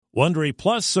Wondery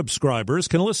Plus subscribers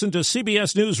can listen to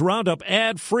CBS News Roundup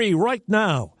ad-free right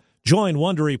now. Join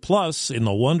Wondery Plus in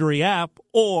the Wondery app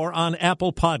or on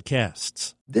Apple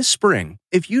Podcasts. This spring,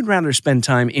 if you'd rather spend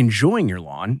time enjoying your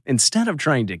lawn instead of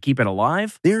trying to keep it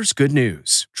alive, there's good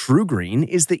news. True Green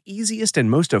is the easiest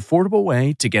and most affordable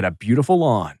way to get a beautiful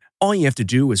lawn. All you have to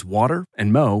do is water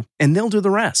and mow, and they'll do the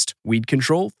rest. Weed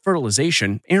control,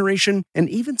 fertilization, aeration, and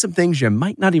even some things you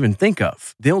might not even think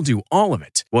of. They'll do all of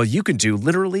it, while you can do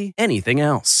literally anything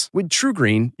else. With True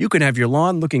Green, you can have your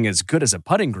lawn looking as good as a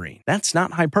putting green. That's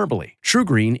not hyperbole. True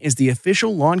Green is the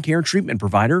official lawn care treatment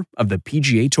provider of the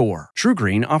PGA Tour. True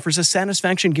Green offers a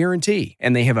satisfaction guarantee,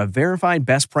 and they have a verified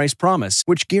best price promise,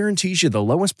 which guarantees you the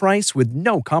lowest price with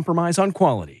no compromise on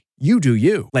quality. You do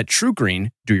you. Let True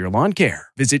Green do your lawn care.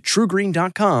 Visit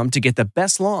TrueGreen.com to get the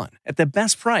best lawn at the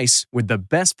best price with the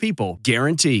best people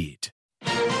guaranteed.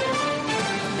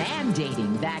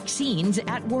 Mandating vaccines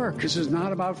at work. This is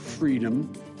not about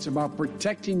freedom. It's about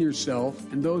protecting yourself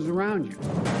and those around you.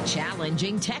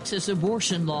 Challenging Texas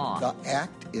abortion law. The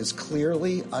act is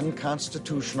clearly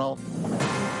unconstitutional.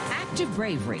 Act of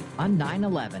bravery on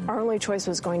 9/11. Our only choice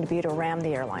was going to be to ram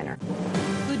the airliner.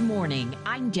 Good morning.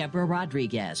 I'm Deborah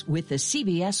Rodriguez with the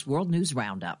CBS World News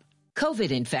Roundup.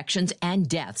 COVID infections and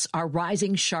deaths are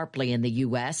rising sharply in the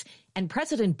U.S., and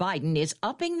President Biden is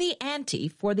upping the ante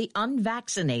for the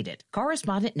unvaccinated.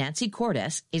 Correspondent Nancy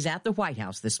Cordes is at the White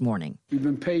House this morning. We've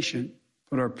been patient,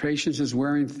 but our patience is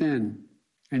wearing thin,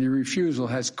 and your refusal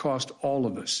has cost all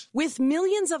of us. With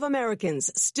millions of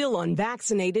Americans still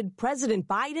unvaccinated, President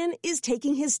Biden is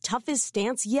taking his toughest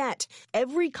stance yet.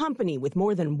 Every company with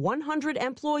more than 100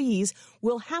 employees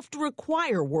will have to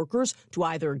require workers to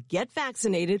either get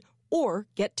vaccinated or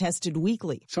get tested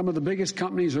weekly. Some of the biggest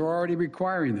companies are already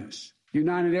requiring this.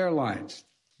 United Airlines,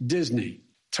 Disney,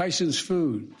 Tyson's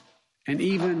Food, and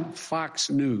even Fox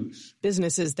News.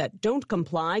 Businesses that don't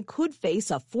comply could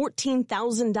face a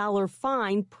 $14,000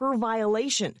 fine per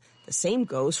violation. The same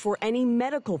goes for any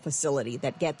medical facility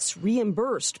that gets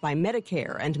reimbursed by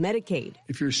Medicare and Medicaid.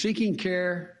 If you're seeking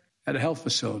care at a health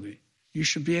facility, you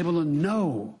should be able to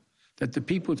know that the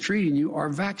people treating you are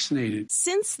vaccinated.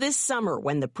 Since this summer,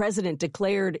 when the president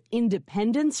declared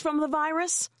independence from the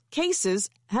virus, cases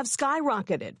have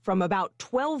skyrocketed from about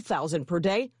 12,000 per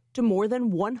day to more than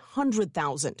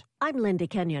 100,000. I'm Linda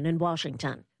Kenyon in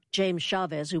Washington. James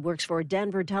Chavez, who works for a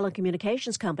Denver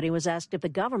telecommunications company, was asked if the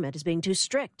government is being too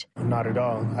strict. Not at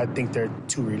all. I think they're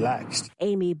too relaxed.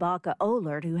 Amy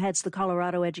Baca-Olert, who heads the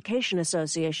Colorado Education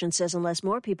Association, says unless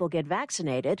more people get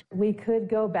vaccinated, we could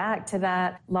go back to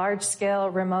that large-scale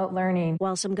remote learning.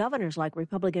 While some governors, like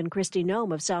Republican Kristi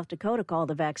Noem of South Dakota, call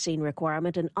the vaccine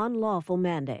requirement an unlawful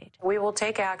mandate. We will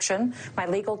take action. My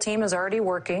legal team is already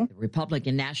working. The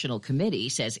Republican National Committee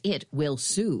says it will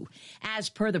sue. As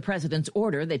per the president's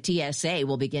order, the TSA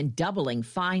will begin doubling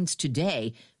fines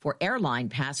today for airline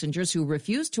passengers who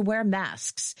refuse to wear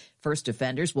masks. First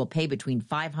offenders will pay between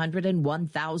 $500 and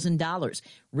 $1,000.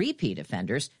 Repeat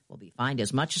offenders will be fined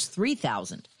as much as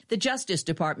 $3,000. The Justice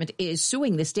Department is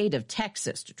suing the state of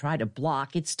Texas to try to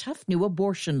block its tough new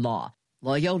abortion law.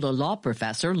 Loyola law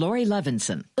professor Lori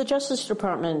Levinson. The Justice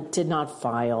Department did not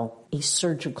file a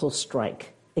surgical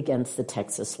strike against the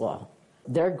Texas law.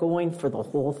 They're going for the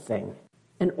whole thing.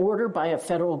 An order by a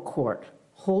federal court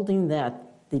holding that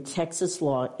the Texas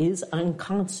law is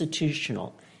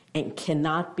unconstitutional and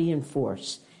cannot be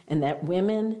enforced, and that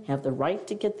women have the right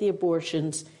to get the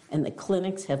abortions and the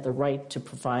clinics have the right to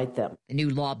provide them. The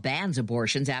new law bans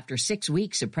abortions after 6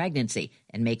 weeks of pregnancy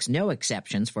and makes no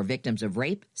exceptions for victims of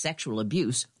rape, sexual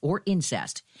abuse, or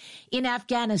incest. In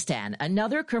Afghanistan,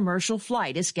 another commercial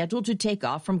flight is scheduled to take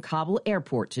off from Kabul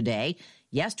airport today.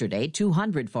 Yesterday,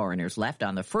 200 foreigners left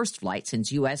on the first flight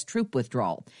since U.S. troop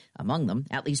withdrawal. Among them,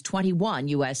 at least 21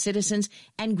 U.S. citizens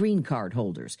and green card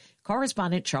holders.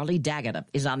 Correspondent Charlie Daggett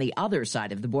is on the other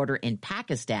side of the border in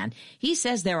Pakistan. He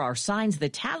says there are signs the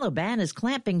Taliban is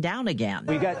clamping down again.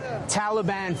 We got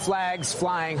Taliban flags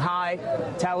flying high,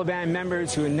 Taliban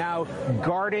members who are now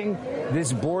guarding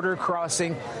this border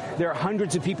crossing. There are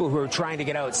hundreds of people who are trying to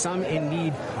get out, some in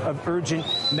need of urgent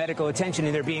medical attention,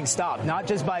 and they're being stopped, not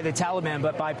just by the Taliban,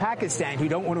 but by Pakistan, who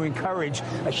don't want to encourage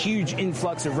a huge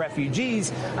influx of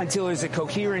refugees until there's a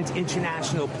coherent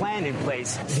international plan in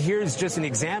place. Here's just an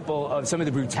example of some of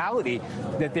the brutality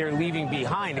that they're leaving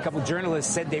behind. A couple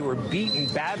journalists said they were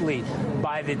beaten badly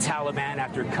by the Taliban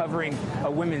after covering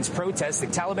a women's protest. The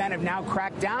Taliban have now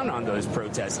cracked down on those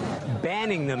protests,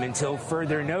 banning them until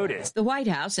further notice. The White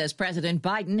House says President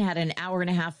Biden had an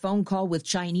hour-and-a-half phone call with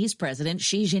Chinese President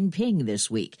Xi Jinping this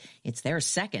week. It's their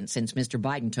second since Mr.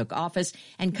 Biden took office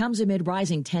and comes amid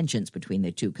rising tensions between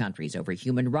the two countries over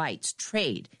human rights,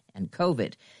 trade, and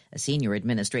COVID. A senior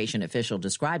administration official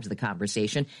describes the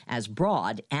conversation as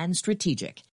broad and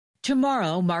strategic.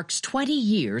 Tomorrow marks 20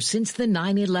 years since the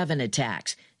 9/11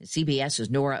 attacks. CBS's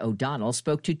Nora O'Donnell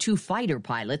spoke to two fighter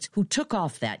pilots who took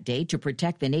off that day to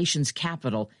protect the nation's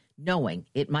capital, knowing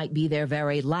it might be their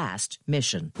very last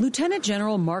mission. Lieutenant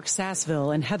General Mark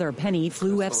Sassville and Heather Penny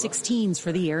flew F-16s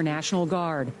for the Air National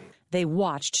Guard. They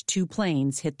watched two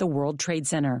planes hit the World Trade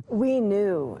Center. We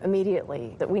knew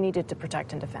immediately that we needed to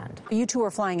protect and defend. You two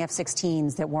were flying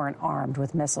F-16s that weren't armed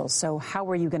with missiles, so how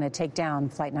were you going to take down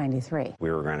Flight 93? We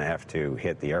were going to have to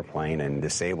hit the airplane and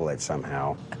disable it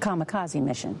somehow. A kamikaze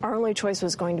mission. Our only choice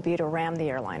was going to be to ram the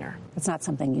airliner. It's not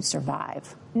something you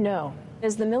survive. No.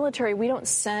 As the military, we don't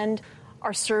send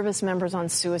our service members on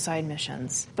suicide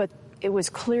missions, but it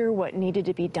was clear what needed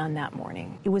to be done that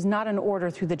morning. It was not an order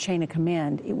through the chain of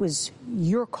command. It was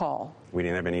your call. We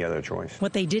didn't have any other choice.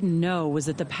 What they didn't know was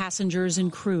that the passengers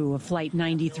and crew of Flight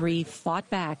 93 fought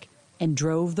back and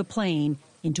drove the plane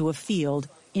into a field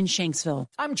in Shanksville.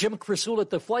 I'm Jim Crisul at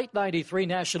the Flight 93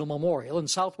 National Memorial in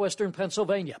southwestern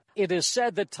Pennsylvania. It is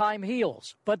said that time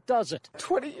heals, but does it?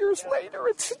 20 years later,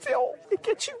 it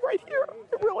gets you right here.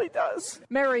 It really does.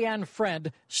 Marianne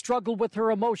Friend struggled with her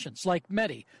emotions like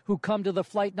many who come to the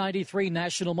Flight 93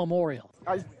 National Memorial.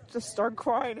 I just started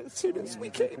crying as soon as we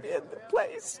came in the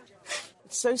place.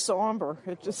 It's so somber.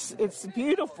 It's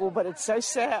beautiful, but it's so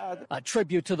sad. A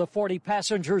tribute to the 40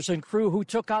 passengers and crew who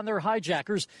took on their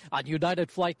hijackers on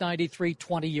United Flight 93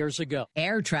 20 years ago.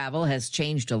 Air travel has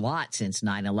changed a lot since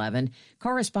 9/11.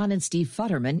 Correspondent Steve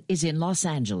Futterman is in Los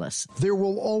Angeles. There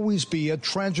will always be a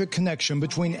tragic connection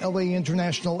between L.A.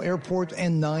 International Airport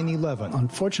and 9/11.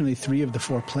 Unfortunately, 3 of the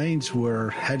 4 planes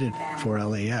were headed for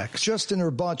LAX. Justin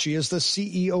Urbachi is the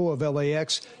CEO of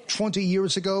LAX. 20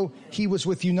 years ago, he was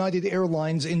with United Airlines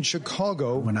in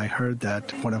Chicago. When I heard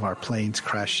that one of our planes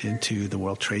crashed into the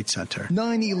World Trade Center.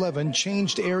 9/11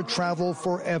 changed air travel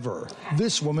forever.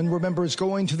 This woman remembers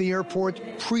going to the airport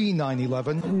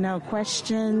pre-9/11. No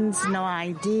questions, no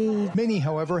ID. Many,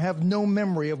 however, have no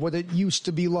memory of what it used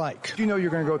to be like. You know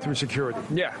you're going to go through security.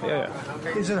 Yeah.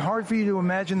 Is it hard for you to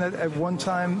imagine that at one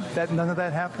time that none of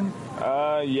that happened?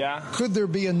 Yeah. Could there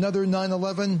be another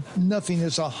 9/11? Nothing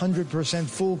is 100%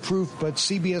 foolproof, but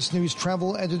CBS News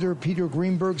travel editor Peter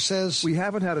Greenberg says, we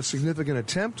haven't had a significant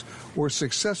attempt or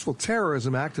successful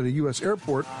terrorism act at a U.S.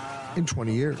 airport in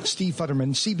 20 years. Steve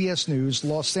Futterman, CBS News,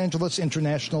 Los Angeles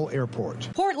International Airport.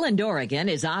 Portland, Oregon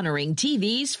is honoring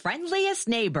TV's friendliest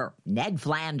neighbor, Ned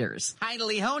Flanders.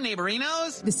 Hi-dally-ho,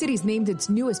 neighborinos. The city's named its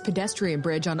newest pedestrian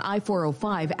bridge on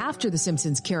I-405 after the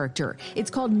Simpsons character. It's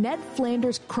called Ned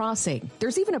Flanders Crossing.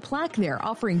 There's even a plaque there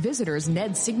offering visitors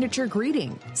Ned's signature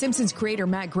greeting. Simpsons creator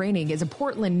Matt Groening is a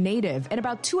Portland native, and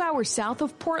about 2 hours south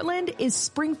of Portland is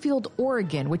Springfield,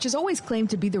 Oregon, which is always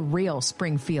claimed to be the real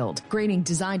Springfield. Groening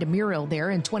designed a mural there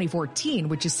in 2014,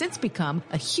 which has since become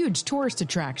a huge tourist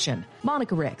attraction.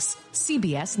 Monica Ricks,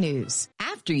 CBS News.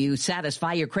 After you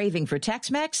satisfy your craving for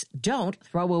Tex-Mex, don't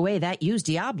throw away that used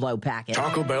Diablo packet.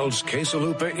 Taco Bell's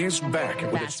Quesalupa is back.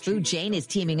 Fast food chain is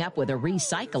teaming up with a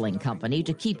recycling company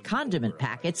to keep condiment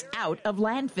packets out of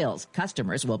landfills.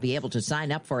 Customers will be able to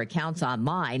sign up for accounts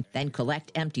online, then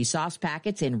collect empty sauce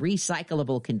packets in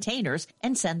recyclable containers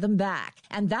and send them back.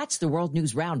 And that's the World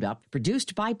News Roundup,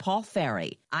 produced by Paul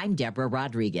Ferry. I'm Deborah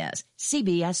Rodriguez,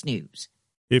 CBS News.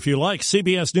 If you like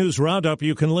CBS News Roundup,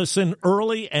 you can listen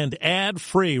early and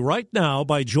ad-free right now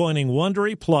by joining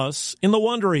Wondery Plus in the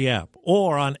Wondery app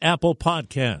or on Apple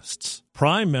Podcasts.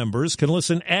 Prime members can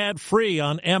listen ad-free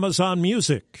on Amazon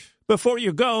Music. Before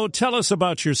you go, tell us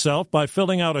about yourself by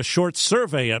filling out a short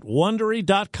survey at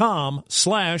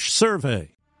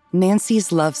Wondery.com/survey.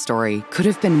 Nancy's love story could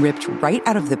have been ripped right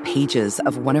out of the pages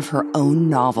of one of her own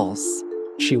novels.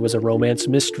 She was a romance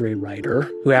mystery writer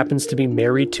who happens to be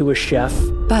married to a chef.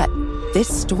 But this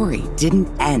story didn't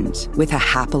end with a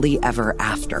happily ever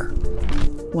after.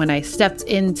 When I stepped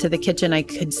into the kitchen, I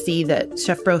could see that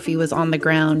Chef Brophy was on the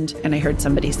ground, and I heard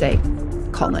somebody say,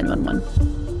 "Call 911."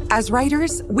 As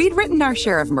writers, we'd written our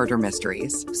share of murder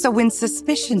mysteries. So when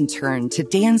suspicion turned to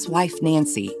Dan's wife,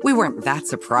 Nancy, we weren't that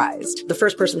surprised. The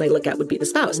first person they look at would be the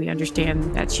spouse. We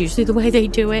understand that's usually the way they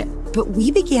do it. But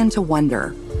we began to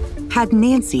wonder, had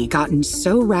Nancy gotten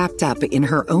so wrapped up in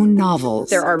her own novels?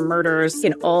 There are murders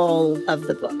in all of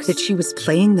the books. That she was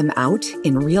playing them out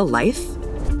in real life?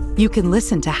 You can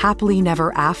listen to Happily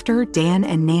Never After, Dan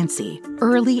and Nancy,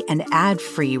 early and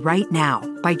ad-free right now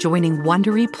by joining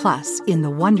Wondery Plus in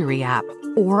the Wondery app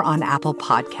or on Apple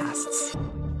Podcasts.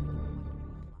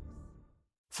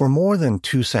 For more than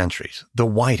 2 centuries, the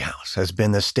White House has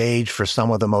been the stage for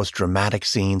some of the most dramatic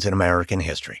scenes in American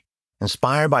history.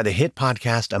 Inspired by the hit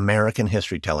podcast American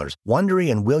History Tellers,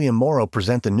 Wondery and William Morrow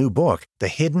present the new book, The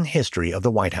Hidden History of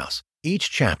the White House. Each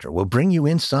chapter will bring you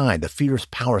inside the fierce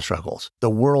power struggles,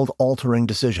 the world-altering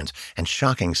decisions, and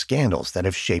shocking scandals that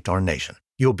have shaped our nation.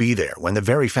 You'll be there when the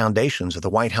very foundations of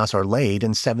the White House are laid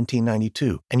in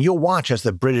 1792, and you'll watch as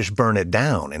the British burn it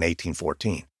down in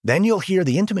 1814. Then you'll hear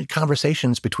the intimate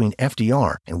conversations between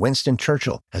FDR and Winston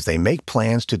Churchill as they make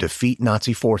plans to defeat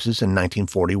Nazi forces in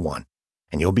 1941.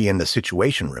 And you'll be in the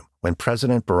Situation Room when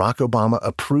President Barack Obama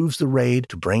approves the raid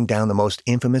to bring down the most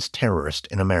infamous terrorist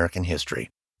in American history.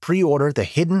 Pre-order The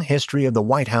Hidden History of the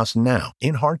White House now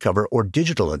in hardcover or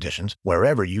digital editions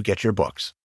wherever you get your books.